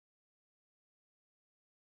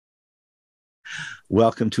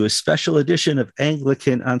Welcome to a special edition of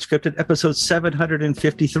Anglican Unscripted, episode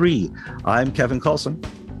 753. I'm Kevin Coulson.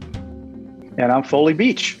 And I'm Foley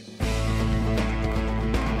Beach.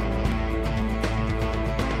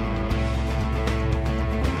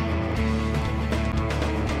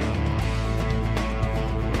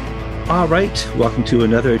 All right, welcome to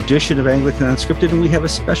another edition of Anglican Unscripted, and we have a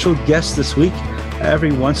special guest this week.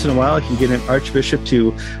 Every once in a while, you can get an archbishop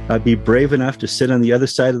to be brave enough to sit on the other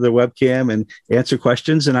side of their webcam and answer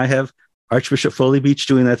questions, and I have Archbishop Foley Beach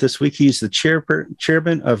doing that this week. He's the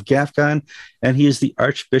chairman of GAFCON, and he is the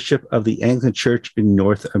Archbishop of the Anglican Church in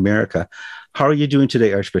North America. How are you doing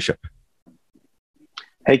today, Archbishop?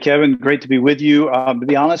 Hey, Kevin, great to be with you. To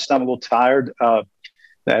be honest, I'm a little tired.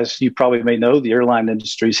 As you probably may know, the airline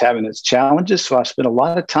industry is having its challenges, so I spent a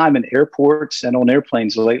lot of time in airports and on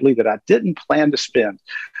airplanes lately that I didn't plan to spend.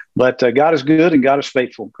 But God is good and God is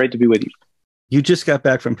faithful. Great to be with you. You just got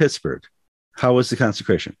back from Pittsburgh. How was the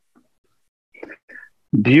consecration?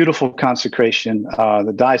 Beautiful consecration.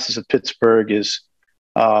 The Diocese of Pittsburgh is,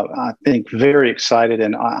 I think, very excited,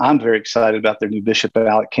 and I'm very excited about their new Bishop,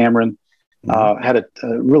 Alec Cameron. Had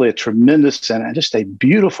really a tremendous and just a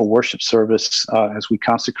beautiful worship service as we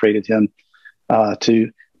consecrated him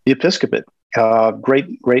to the episcopate.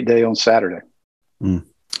 Great day on Saturday.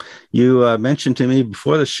 You mentioned to me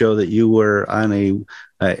before the show that you were on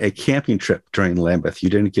a camping trip during Lambeth. You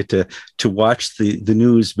didn't get to watch the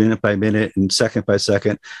news minute by minute and second by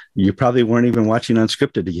second. You probably weren't even watching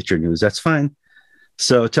Unscripted to get your news. That's fine.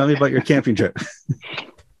 So tell me about your camping trip.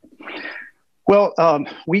 Well,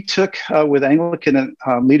 we took with Anglican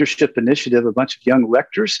Leadership Initiative a bunch of young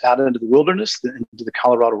rectors out into the wilderness, into the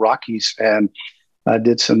Colorado Rockies, and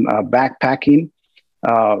did some backpacking,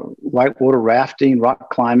 whitewater rafting,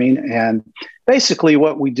 rock climbing. And basically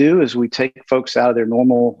what we do is we take folks out of their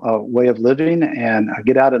normal way of living and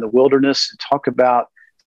get out in the wilderness and talk about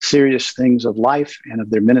serious things of life and of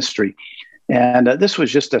their ministry. And this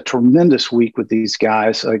was just a tremendous week with these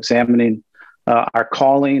guys, examining our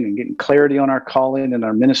calling and getting clarity on our calling and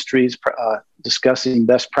our ministries, discussing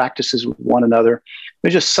best practices with one another. It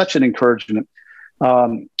was just such an encouragement.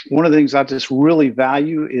 One of the things I just really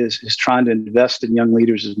value is trying to invest in young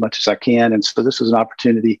leaders as much as I can. And so this was an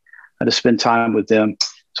opportunity to spend time with them.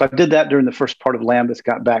 So I did that during the first part of Lambeth,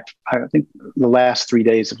 got back. I think the last 3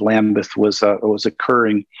 days of Lambeth was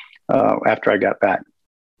occurring after I got back.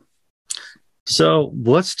 So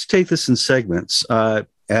let's take this in segments.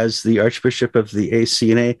 As the Archbishop of the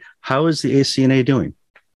ACNA, how is the ACNA doing?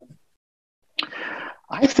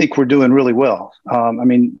 I think we're doing really well. I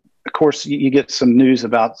mean, of course, you get some news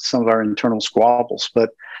about some of our internal squabbles,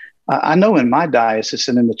 but I know in my diocese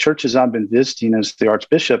and in the churches I've been visiting as the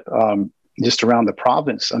Archbishop, just around the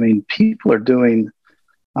province, I mean, people are doing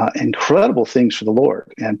incredible things for the Lord,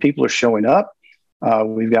 and people are showing up.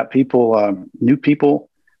 We've got people, new people,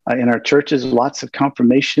 in our churches, lots of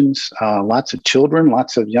confirmations, lots of children,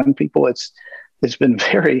 lots of young people. It's been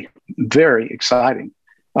very, very exciting.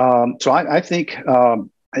 So I think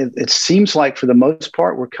it seems like for the most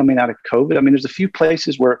part, we're coming out of COVID. I mean, there's a few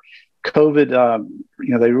places where COVID,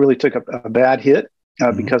 they really took a bad hit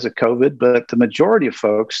because of COVID, but the majority of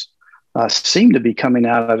folks seem to be coming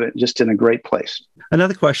out of it just in a great place.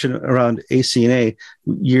 Another question around ACNA,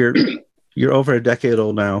 you're over a decade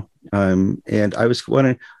old now. And I was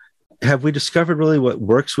wondering, have we discovered really what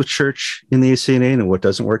works with church in the ACNA and what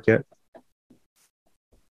doesn't work yet?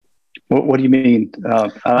 What do you mean?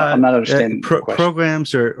 I'm not understanding.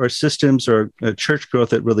 Programs or systems or church growth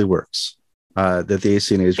that really works, that the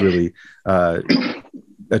ACNA has really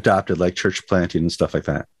adopted, like church planting and stuff like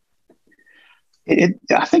that.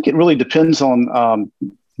 I think it really depends on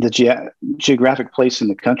the geographic place in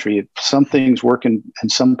the country. Some things work in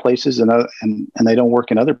some places and they don't work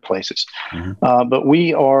in other places. But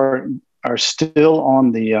we are still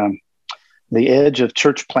on the edge of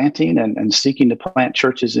church planting and seeking to plant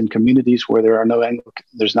churches in communities where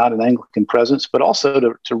there's not an Anglican presence, but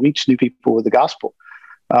also to reach new people with the gospel.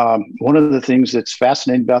 One of the things that's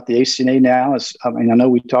fascinating about the ACNA now is, I mean, I know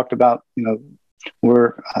we talked about,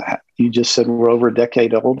 you just said we're over a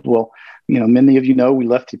decade old. Well, many of you know we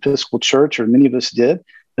left the Episcopal Church, or many of us did,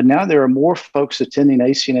 but now there are more folks attending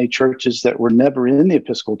ACNA churches that were never in the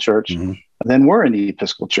Episcopal Church than were in the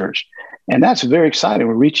Episcopal Church. And that's very exciting.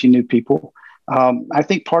 We're reaching new people. I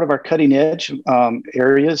think part of our cutting edge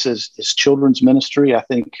areas is children's ministry. I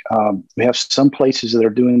think we have some places that are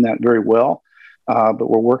doing that very well, but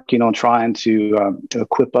we're working on trying to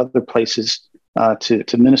equip other places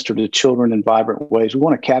to minister to children in vibrant ways. We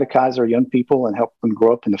want to catechize our young people and help them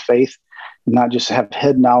grow up in the faith, and not just have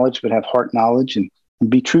head knowledge, but have heart knowledge and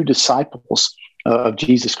be true disciples of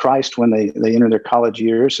Jesus Christ when they enter their college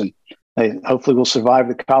years, and they hopefully will survive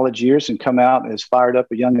the college years and come out as fired up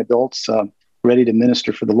young adults, ready to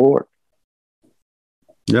minister for the Lord.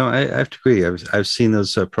 No, I have to agree. I've seen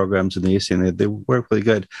those programs in the ACNA. They work really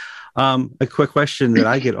good. A quick question that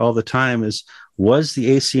I get all the time is, was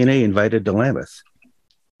the ACNA invited to Lambeth?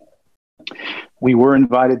 We were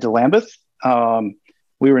invited to Lambeth.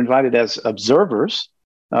 We were invited as observers,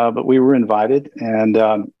 but we were invited, and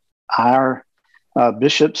our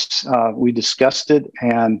bishops, we discussed it,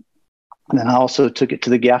 and then I also took it to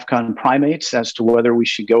the GAFCON primates as to whether we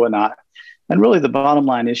should go or not. And really the bottom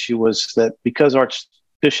line issue was that because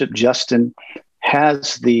Archbishop Justin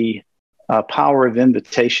has the power of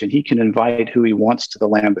invitation, he can invite who he wants to the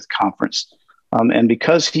Lambeth Conference. And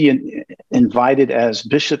because he invited as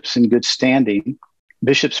bishops in good standing,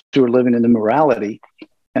 bishops who are living in immorality,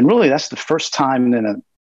 and really that's the first time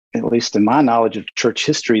at least in my knowledge of church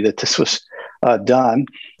history, that this was done,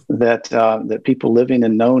 that people living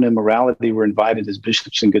in known immorality were invited as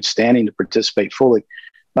bishops in good standing to participate fully.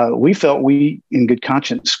 We felt we, in good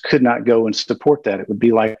conscience, could not go and support that. It would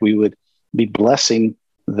be like we would be blessing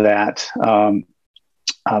that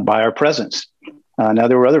by our presence. Now,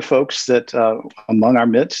 there were other folks that among our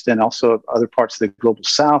midst, and also other parts of the global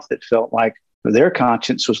South, that felt like their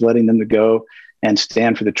conscience was letting them to go and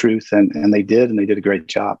stand for the truth, and they did a great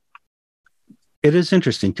job. It is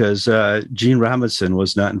interesting because Gene Robinson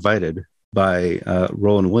was not invited by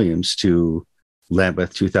Roland Williams to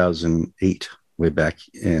Lambeth 2008, way back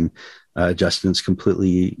in. Justin's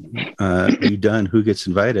completely redone who gets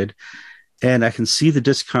invited. And I can see the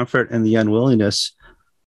discomfort and the unwillingness.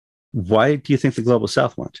 Why do you think the Global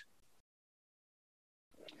South went?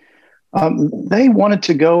 They wanted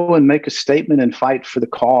to go and make a statement and fight for the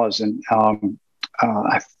cause. And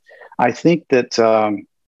I think that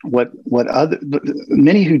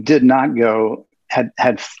many who did not go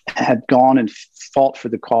had gone and fought for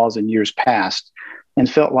the cause in years past, and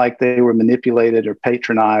felt like they were manipulated or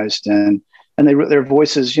patronized, and their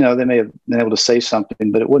voices, they may have been able to say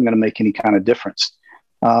something, but it wasn't going to make any kind of difference.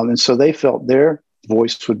 And so they felt their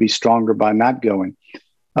voice would be stronger by not going.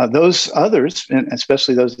 Those others, and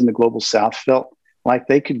especially those in the Global South, felt like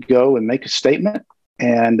they could go and make a statement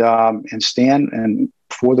and stand and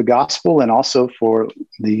for the gospel, and also for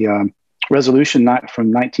the resolution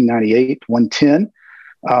from 1998, 110,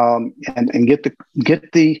 and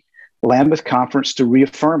get the Lambeth Conference to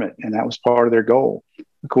reaffirm it, and that was part of their goal.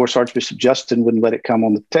 Of course, Archbishop Justin wouldn't let it come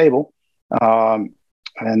on the table, and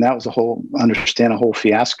that was a whole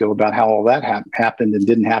fiasco about how all that happened and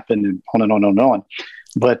didn't happen, and on and on and on.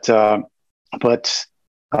 But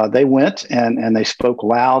they went and they spoke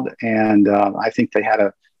loud, and I think they had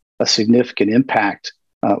a significant impact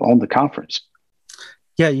on the conference.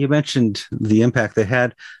 Yeah, you mentioned the impact they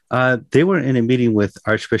had. They were in a meeting with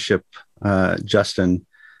Archbishop Justin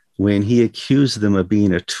when he accused them of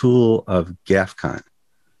being a tool of GAFCON.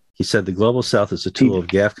 He said the Global South is a tool of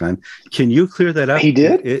GAFCON. Can you clear that up? He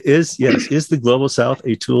did? Is the Global South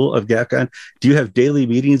a tool of GAFCON? Do you have daily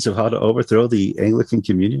meetings of how to overthrow the Anglican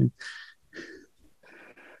Communion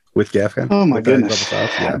with GAFCON? Oh, my goodness.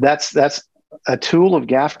 Yeah. That's a tool of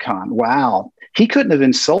GAFCON. Wow. He couldn't have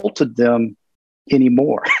insulted them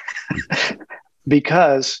anymore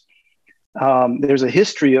because there's a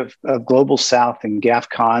history of Global South and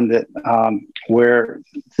GAFCON that where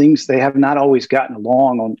things, they have not always gotten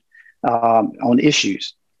along on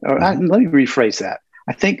issues. Let me rephrase that.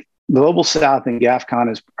 I think Global South and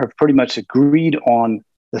GAFCON are pretty much agreed on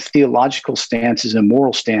the theological stances and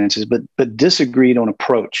moral stances, but disagreed on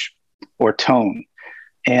approach or tone.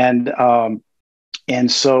 And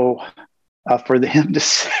so for him to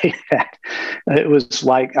say that, it was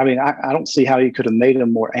like, I don't see how he could have made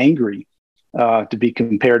him more angry to be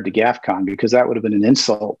compared to GAFCON, because that would have been an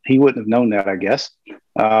insult. He wouldn't have known that, I guess.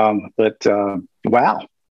 But wow.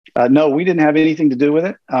 No, we didn't have anything to do with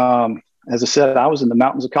it. As I said, I was in the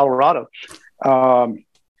mountains of Colorado.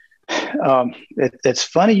 It's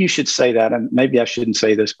funny you should say that, and maybe I shouldn't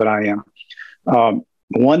say this, but I am.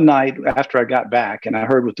 One night after I got back and I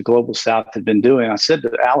heard what the Global South had been doing, I said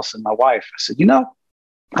to Allison, my wife, I said,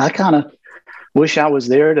 I kind of wish I was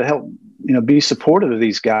there to help, be supportive of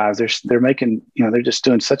these guys. They're making, they're just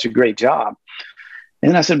doing such a great job.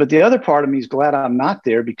 And I said, but the other part of me is glad I'm not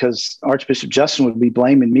there, because Archbishop Justin would be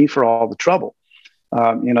blaming me for all the trouble,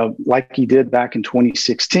 like he did back in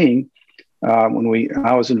 2016 when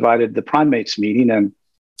I was invited to the primates meeting, and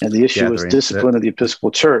the issue was discipline of the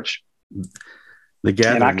Episcopal Church.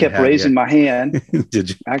 And I kept raising my hand.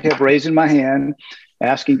 Did you? I kept raising my hand,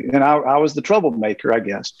 asking, and I was the troublemaker, I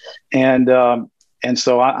guess. And And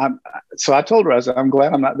so I told her, I said, I'm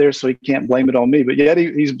glad I'm not there, so he can't blame it on me. But yet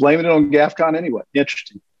he's blaming it on GAFCON anyway.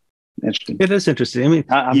 Interesting. It is interesting. I mean,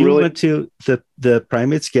 you really went to the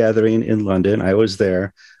Primates gathering in London. I was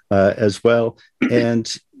there as well,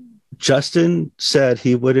 and Justin said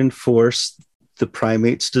he would enforce the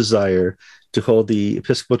Primates' desire to hold the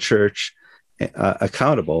Episcopal Church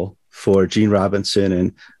accountable for Gene Robinson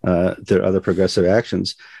and their other progressive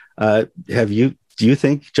actions. Do you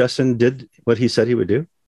think Justin did what he said he would do?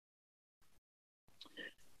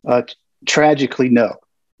 Tragically, no.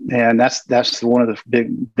 And that's one of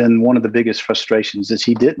the biggest frustrations is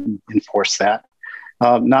he didn't enforce that.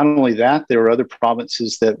 Not only that, there were other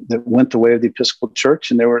provinces that went the way of the Episcopal Church,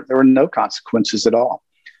 and there were no consequences at all.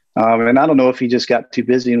 And I don't know if he just got too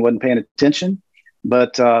busy and wasn't paying attention,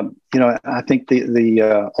 but I think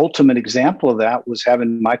the ultimate example of that was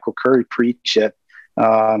having Michael Curry preach at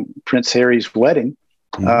Prince Harry's wedding,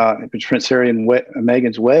 Prince Harry and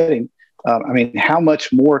Meghan's wedding. I mean, how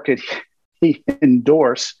much more could he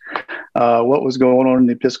endorse what was going on in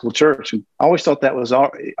the Episcopal Church? And I always thought that was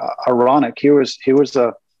ironic. Here was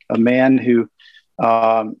a man who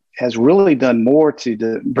has really done more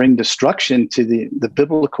to bring destruction to the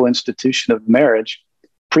biblical institution of marriage,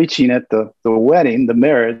 preaching at the wedding, the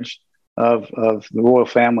marriage of the royal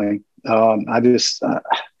family.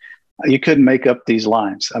 You couldn't make up these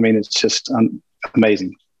lines. I mean, it's just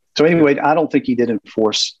amazing. So anyway, I don't think he did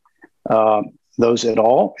enforce those at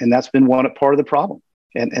all, and that's been part of the problem.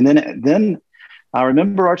 And then I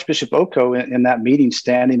remember Archbishop Oko in that meeting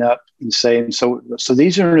standing up and saying, "So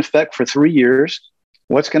these are in effect for 3 years.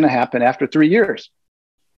 What's going to happen after 3 years?"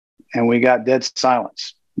 And we got dead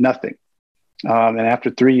silence, nothing. And after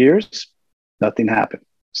 3 years, nothing happened.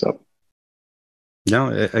 So,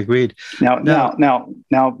 no, agreed. Now,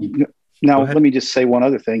 let me just say one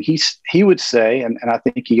other thing. He would say, and I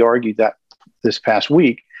think he argued that this past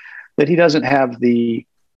week, that he doesn't have the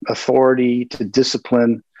authority to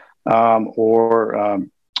discipline or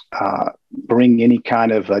bring any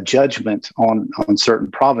kind of judgment on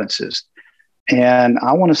certain provinces. And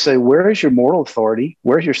I want to say, where is your moral authority?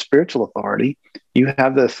 Where's your spiritual authority? You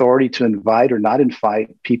have the authority to invite or not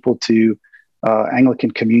invite people to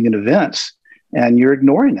Anglican communion events, and you're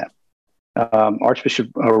ignoring them. Archbishop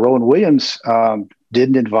Rowan Williams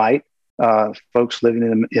didn't invite folks living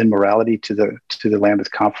in immorality to the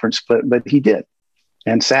Lambeth Conference, but he did,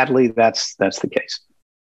 and sadly, that's the case.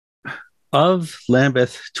 Of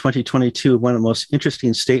Lambeth 2022, one of the most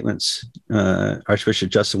interesting statements Archbishop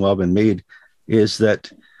Justin Welby made is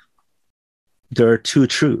that there are two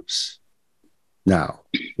truths now.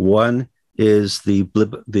 One is the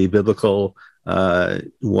biblical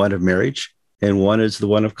one of marriage, and one is the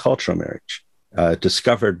one of cultural marriage,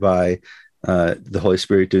 discovered by the Holy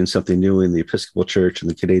Spirit doing something new in the Episcopal Church and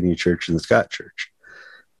the Canadian Church and the Scott Church.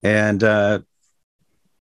 And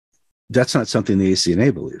that's not something the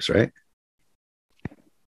ACNA believes, right?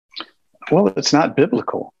 Well, it's not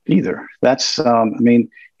biblical either. That's,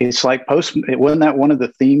 it's like wasn't that one of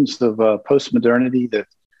the themes of postmodernity that,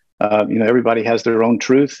 everybody has their own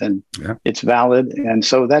truth and it's valid. And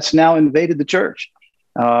so that's now invaded the church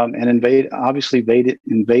and invaded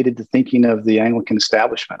the thinking of the Anglican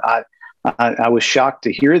establishment. I was shocked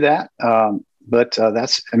to hear that. But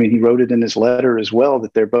he wrote it in his letter as well,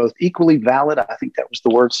 that they're both equally valid. I think that was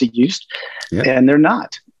the words he used. Yeah. And they're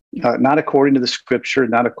not according to the scripture,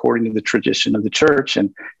 not according to the tradition of the church.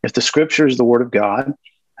 And if the scripture is the word of God,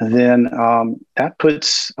 then that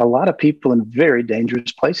puts a lot of people in very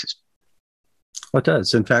dangerous places. Well, it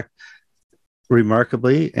does. In fact,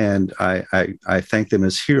 remarkably, and I thank them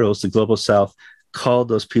as heroes, the Global South called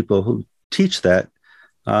those people who teach that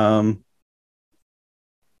false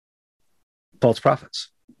prophets.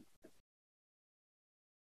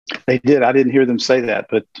 They did. I didn't hear them say that,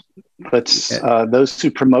 but those who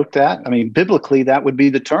promote that, biblically, that would be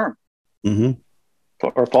the term. Mm-hmm.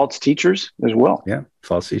 Or false teachers as well. Yeah,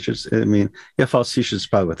 false teachers. False teachers is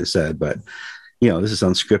probably what they said, but this is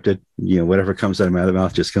unscripted. Whatever comes out of my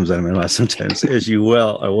mouth just comes out of my mouth sometimes, as you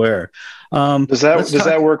well aware. Does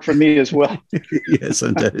that work for me as well? Yes,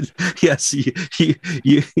 it did. Yes,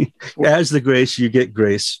 you as the grace, you get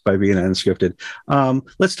grace by being unscripted.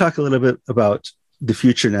 Let's talk a little bit about the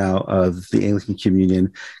future now of the Anglican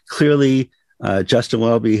Communion. Clearly, Justin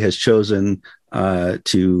Welby has chosen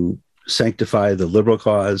to sanctify the liberal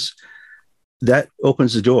cause. That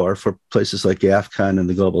opens the door for places like GAFCON and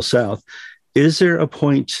the Global South. Is there a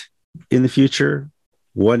point in the future,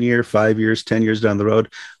 1 year, 5 years, 10 years down the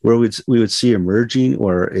road, where we would see a merging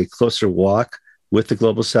or a closer walk with the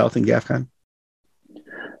Global South and GAFCON?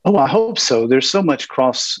 Oh, I hope so. There's so much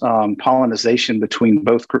cross pollination between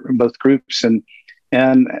both groups, and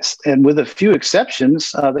and with a few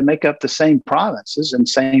exceptions, they make up the same provinces and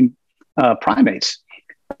same primates.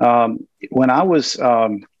 When I was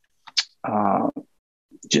let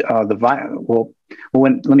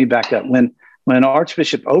me back up. When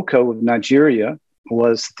Archbishop Oko of Nigeria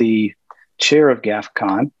was the chair of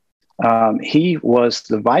GAFCON, he was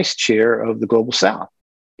the vice chair of the Global South.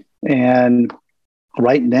 And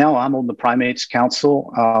right now, I'm on the Primates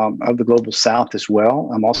Council of the Global South as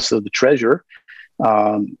well. I'm also the treasurer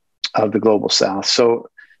of the Global South. So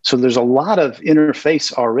there's a lot of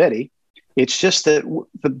interface already. It's just that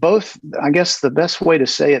I guess the best way to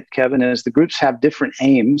say it, Kevin, is the groups have different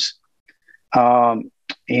aims. Really,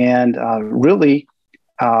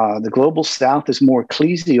 the Global South is more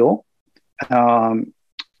ecclesial, and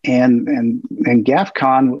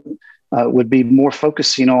GAFCON would be more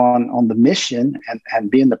focusing on the mission and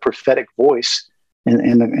being the prophetic voice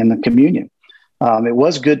in the communion. It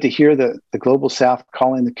was good to hear the Global South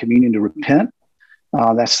calling the communion to repent.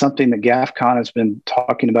 That's something that GAFCON has been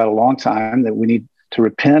talking about a long time, that we need to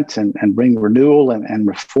repent and bring renewal and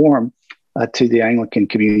reform to the Anglican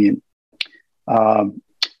communion.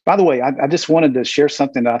 By the way, I just wanted to share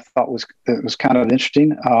something that I thought was kind of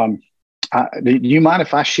interesting. Do you mind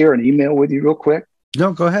if I share an email with you real quick?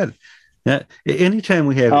 No, go ahead. Yeah, anytime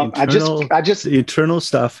we have internal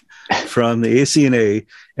stuff from the ACNA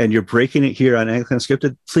and you're breaking it here on Anglican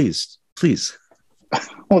Unscripted, please.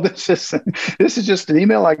 Well, this is just an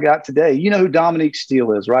email I got today. You know who Dominique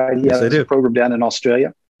Steele is, right? He has a program down in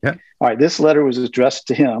Australia. Yeah. All right. This letter was addressed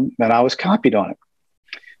to him, and I was copied on it.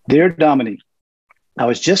 Dear Dominique, I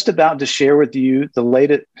was just about to share with you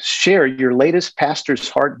your latest Pastor's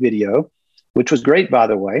Heart video, which was great, by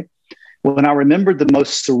the way, when I remembered the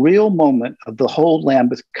most surreal moment of the whole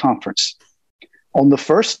Lambeth conference. On the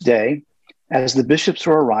first day, as the bishops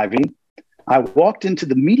were arriving, I walked into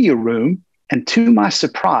the media room, and to my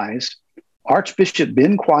surprise, Archbishop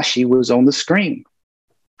Ben Kwashi was on the screen,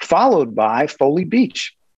 followed by Foley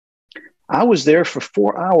Beach. I was there for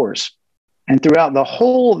 4 hours, and throughout the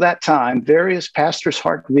whole of that time, various Pastor's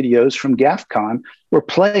Heart videos from GAFCON were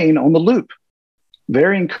playing on the loop.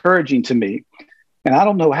 Very encouraging to me. And I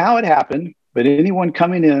don't know how it happened, but anyone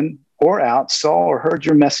coming in or out saw or heard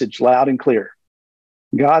your message loud and clear.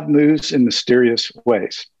 God moves in mysterious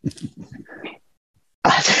ways.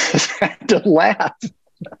 I just had to laugh.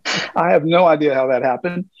 I have no idea how that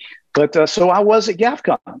happened. But so I was at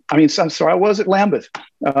GAFCON. I was at Lambeth.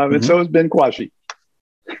 And so has Ben Kwashi.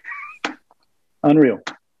 Unreal.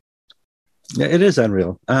 Yeah, it is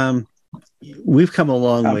unreal. We've come a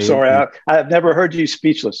long way. I'm sorry. I've never heard you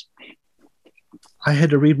speechless. I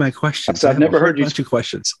had to read my questions. I've never heard you. Bunch of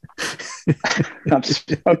questions.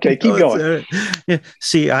 Okay, keep going. Yeah.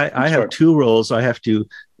 See, I have two roles. I have to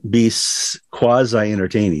be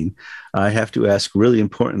quasi-entertaining. I have to ask really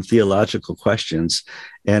important theological questions,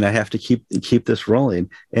 and I have to keep this rolling.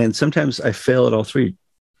 And sometimes I fail at all three.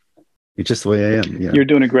 It's just the way I am. You're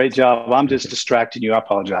doing a great job. I'm just distracting you. I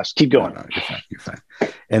apologize. Keep going. No, you're fine.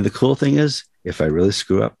 And the cool thing is, if I really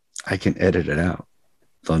screw up, I can edit it out.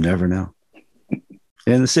 They'll never know.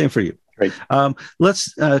 And the same for you. Great.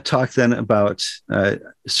 Let's talk then about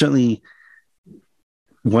certainly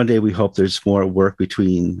one day we hope there's more work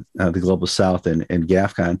between the Global South and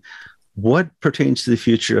GAFCON. What pertains to the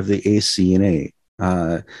future of the ACNA?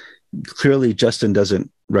 Clearly, Justin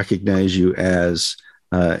doesn't recognize you as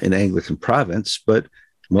an Anglican province, but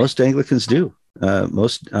most Anglicans do.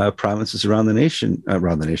 Most provinces around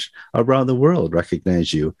the world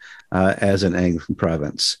recognize you as an Anglican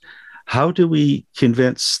province. How do we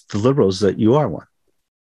convince the liberals that you are one?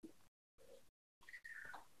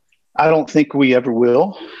 I don't think we ever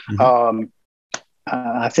will. Mm-hmm.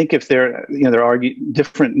 I think if there are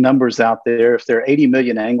different numbers out there. If there are 80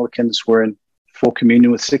 million Anglicans, we're in full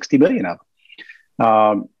communion with 60 million of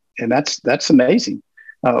them, and that's amazing.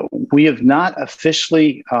 We have not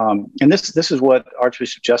officially, and this is what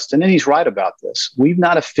Archbishop Justin, and he's right about this. We've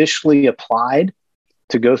not officially applied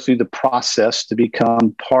to go through the process to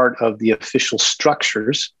become part of the official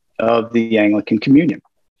structures of the Anglican Communion.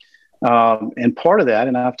 And part of that,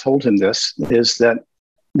 and I've told him this, is that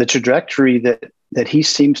the trajectory that he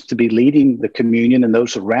seems to be leading the communion and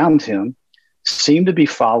those around him seem to be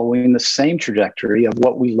following the same trajectory of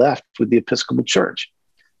what we left with the Episcopal Church.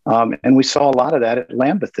 And we saw a lot of that at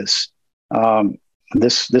Lambeth this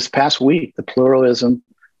past week, the pluralism,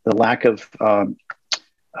 the lack of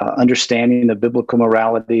understanding of biblical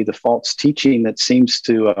morality, the false teaching that seems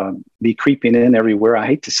to be creeping in everywhere. I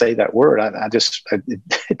hate to say that word.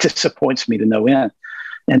 It disappoints me to no end.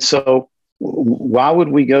 And so why would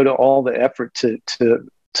we go to all the effort to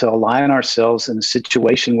to align ourselves in a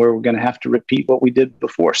situation where we're going to have to repeat what we did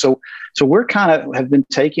before. So we're kind of have been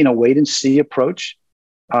taking a wait and see approach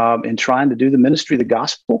and trying to do the ministry of the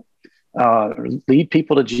gospel, lead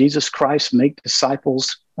people to Jesus Christ, make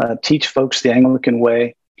disciples, teach folks the Anglican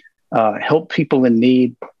way, help people in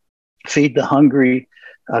need, feed the hungry,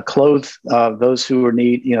 clothe those who are in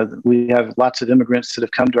need. We have lots of immigrants that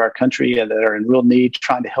have come to our country and that are in real need,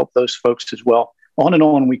 trying to help those folks as well. On and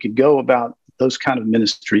on we could go about those kind of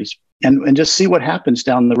ministries and just see what happens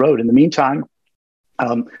down the road. In the meantime,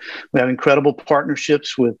 we have incredible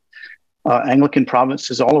partnerships with Anglican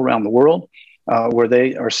provinces all around the world where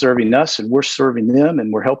they are serving us and we're serving them,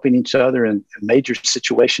 and we're helping each other in major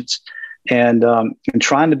situations and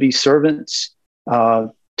trying to be servants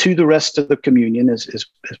to the rest of the communion is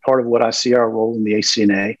part of what I see our role in the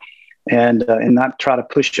ACNA, and not try to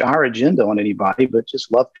push our agenda on anybody, but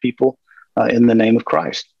just love people in the name of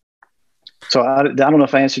Christ. So I don't know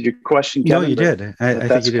if I answered your question, Kevin. No, you did. I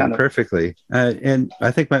think you did perfectly. And I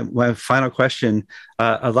think my final question,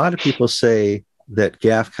 a lot of people say that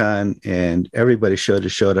GAFCON and everybody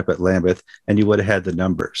showed up at Lambeth and you would have had the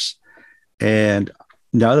numbers. And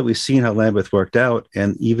now that we've seen how Lambeth worked out,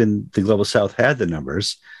 and even the Global South had the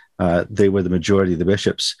numbers, they were the majority of the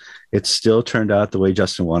bishops, it still turned out the way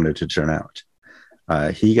Justin wanted it to turn out.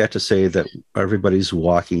 He got to say that everybody's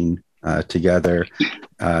walking together.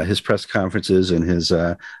 His press conferences and his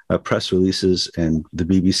press releases, and the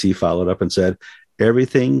BBC followed up and said,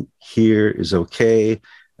 everything here is okay.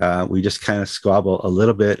 We just kind of squabble a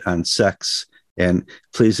little bit on sex, and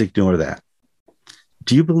please ignore that.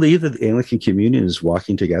 Do you believe that the Anglican Communion is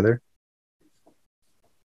walking together?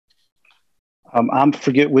 I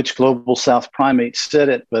forget which Global South primate said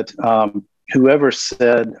it, but whoever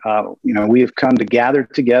said, we have come to gather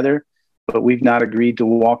together, but we've not agreed to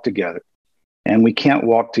walk together. And we can't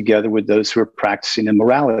walk together with those who are practicing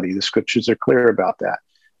immorality. The scriptures are clear about that.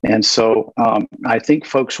 And so I think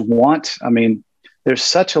folks there's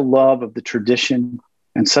such a love of the tradition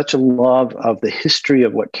and such a love of the history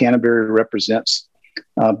of what Canterbury represents.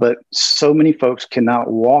 But so many folks cannot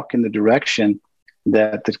walk in the direction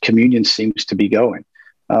that the communion seems to be going.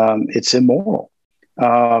 It's immoral.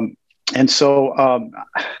 And so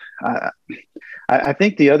I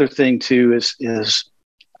think the other thing too is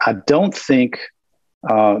I don't think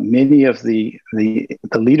many of the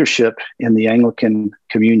leadership in the Anglican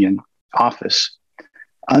Communion office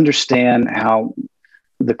understand how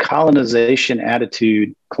the colonization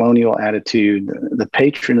attitude, colonial attitude, the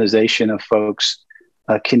patronization of folks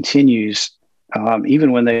continues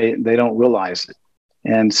even when they don't realize it.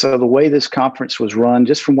 And so the way this conference was run,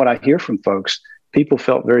 just from what I hear from folks, people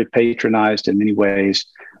felt very patronized in many ways.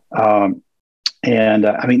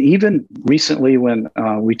 Even recently when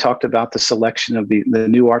we talked about the selection of the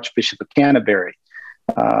new Archbishop of Canterbury,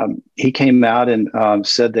 he came out and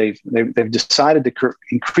said they've decided to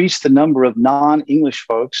increase the number of non-English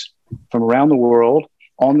folks from around the world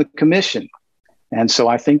on the commission. And so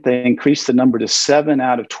I think they increased the number to 7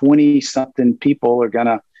 out of 20-something people are going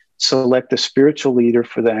to select a spiritual leader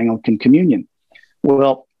for the Anglican Communion.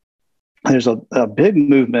 Well, there's a big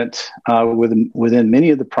movement within many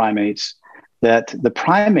of the primates that the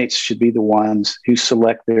primates should be the ones who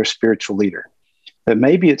select their spiritual leader. That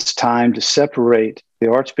maybe it's time to separate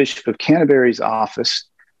the Archbishop of Canterbury's office,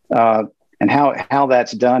 and how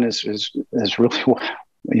that's done is really,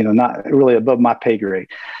 not really above my pay grade,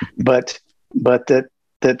 but that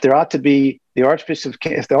there ought to be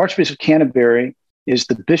if the Archbishop of Canterbury is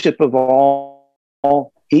the Bishop of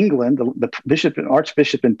all England, the Bishop and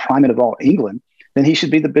Archbishop and Primate of all England, then he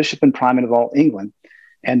should be the Bishop and Primate of all England.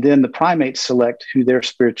 And then the primates select who their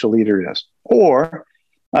spiritual leader is. Or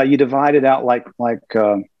you divide it out like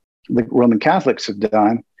the Roman Catholics have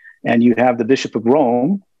done, and you have the Bishop of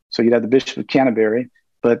Rome, so you'd have the Bishop of Canterbury,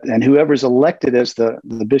 and whoever's elected as the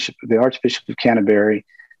Bishop, the Archbishop of Canterbury,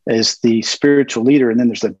 is the spiritual leader, and then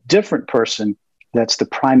there's a different person that's the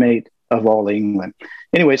Primate of all England.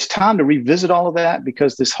 Anyway, it's time to revisit all of that,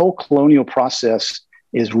 because this whole colonial process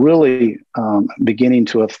is really beginning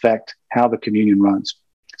to affect how the communion runs.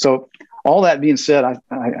 So all that being said,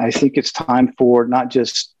 I think it's time for not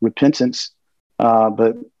just repentance,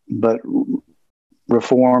 but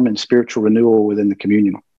reform and spiritual renewal within the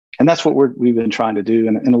communion. And that's what we've been trying to do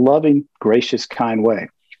in a loving, gracious, kind way.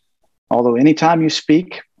 Although anytime you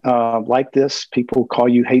speak like this, people call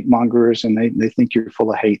you hate mongers and they think you're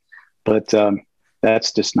full of hate. But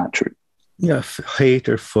that's just not true. Yeah, hate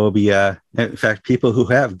or phobia. In fact, people who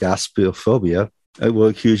have gospel phobia will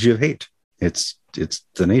accuse you of hate. It's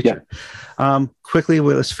the nature. Yeah. Quickly,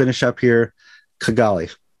 let's finish up here.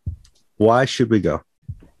 Kigali. Why should we go?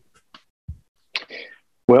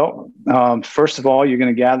 Well, first of all, you're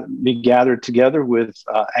going to be gathered together with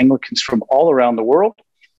Anglicans from all around the world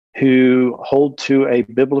who hold to a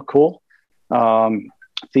biblical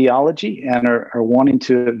theology and are wanting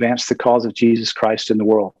to advance the cause of Jesus Christ in the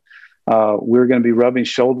world. We're going to be rubbing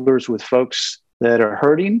shoulders with folks that are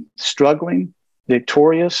hurting, struggling,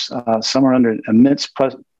 victorious. Some are under immense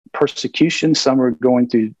persecution. Some are going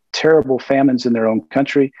through terrible famines in their own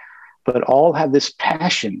country, but all have this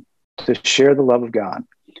passion to share the love of God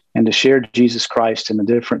and to share Jesus Christ and the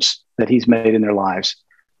difference that he's made in their lives.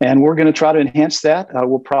 And we're going to try to enhance that.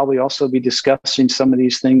 We'll probably also be discussing some of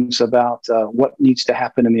these things about what needs to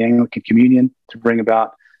happen in the Anglican Communion to bring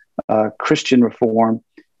about Christian reform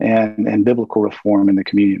and biblical reform in the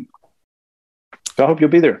communion. So I hope you'll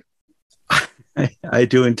be there. I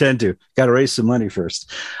do intend to. Got to raise some money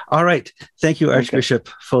first. All right. Thank you, Archbishop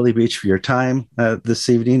Foley Beach, for your time this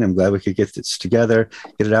evening. I'm glad we could get this together,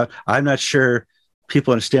 get it out. I'm not sure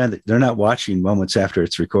people understand that they're not watching moments after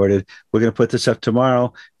it's recorded. We're going to put this up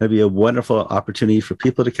tomorrow. It'll be a wonderful opportunity for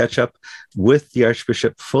people to catch up with the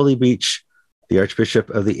Archbishop Foley Beach, the Archbishop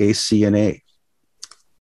of the ACNA.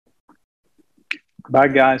 Bye,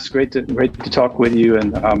 guys. Great to talk with you.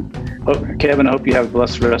 And Kevin, I hope you have a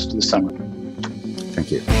blessed rest of the summer. Thank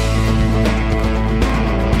you.